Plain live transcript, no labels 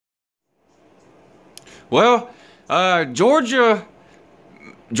Well, Georgia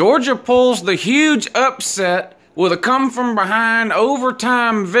pulls the huge upset with a come-from-behind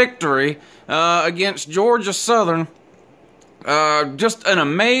overtime victory against Georgia Southern. Just an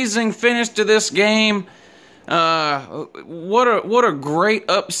amazing finish to this game. What a great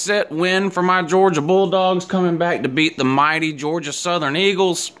upset win for my Georgia Bulldogs, coming back to beat the mighty Georgia Southern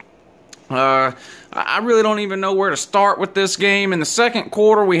Eagles. I really don't even know where to start with this game. In the second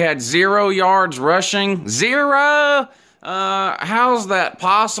quarter, we had 0 yards rushing. 0! How's that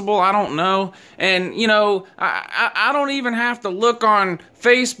possible? I don't know. And, you know, I don't even have to look on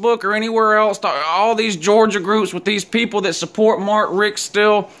Facebook or anywhere else to all these Georgia groups with these people that support Mark Richt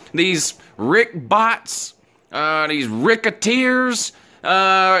still. These Rick bots, these Ricketeers.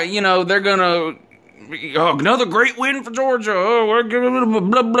 You know, they're gonna... Oh, another great win for Georgia. Oh, we're giving it a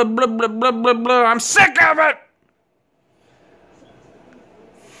blah, blah, blah, blah, blah, blah, blah. I'm sick of it!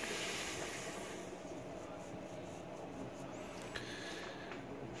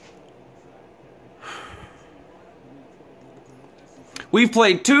 We've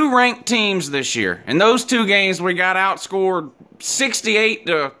played 2 ranked teams this year. In those 2 games, we got outscored 68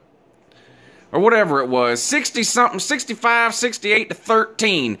 to... or whatever it was, 60-something, 65, 68 to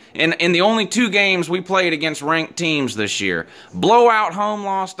 13 in the only 2 games we played against ranked teams this year. Blowout home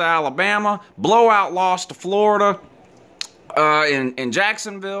loss to Alabama, blowout loss to Florida in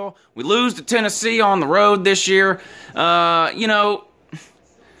Jacksonville. We lose to Tennessee on the road this year. You know,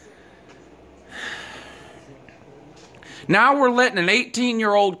 now we're letting an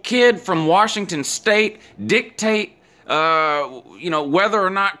 18-year-old kid from Washington State dictate you know, whether or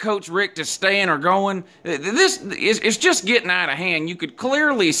not Coach Richt is staying or going. It's just getting out of hand. You could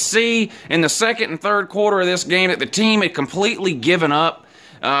clearly see in the second and third quarter of this game that the team had completely given up.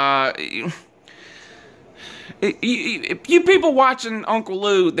 You people watching Uncle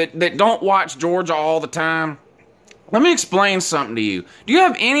Lou that don't watch Georgia all the time, let me explain something to you. Do you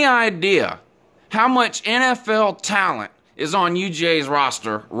have any idea how much NFL talent is on UGA's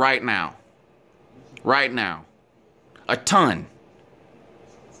roster right now? Right now. A ton.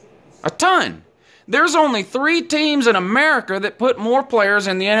 A ton. There's only 3 teams in America that put more players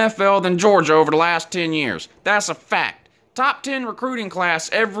in the NFL than Georgia over the last 10 years. That's a fact. Top 10 recruiting class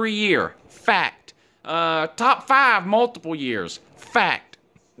every year. Fact. Top 5 multiple years. Fact.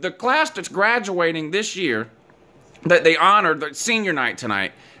 The class that's graduating this year, that they honored, the senior night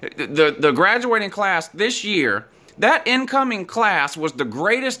tonight, the graduating class this year, that incoming class was the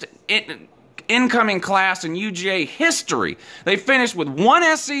greatest incoming class in UGA history. They finished with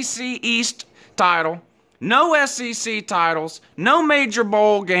 1 SEC East title, no SEC titles, no major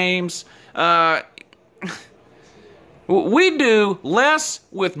bowl games. We do less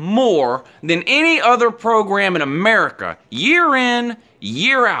with more than any other program in America, year in,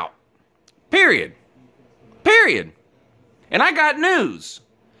 year out. Period. Period. And I got news.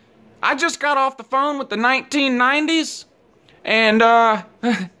 I just got off the phone with the 1990s, and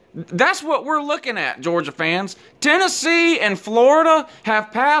that's what we're looking at, Georgia fans. Tennessee and Florida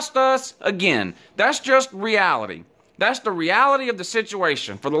have passed us again. That's just reality. That's the reality of the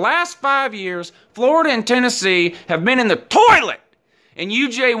situation. For the last 5 years, Florida and Tennessee have been in the toilet. And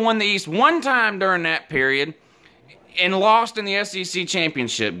UJ won the East 1 time during that period and lost in the SEC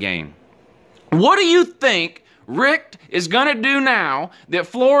championship game. What do you think Richt is going to do now that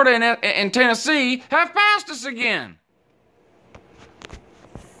Florida and Tennessee have passed us again?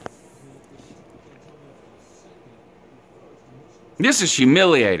 This is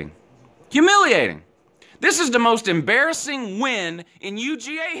humiliating. Humiliating. This is the most embarrassing win in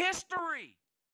UGA history.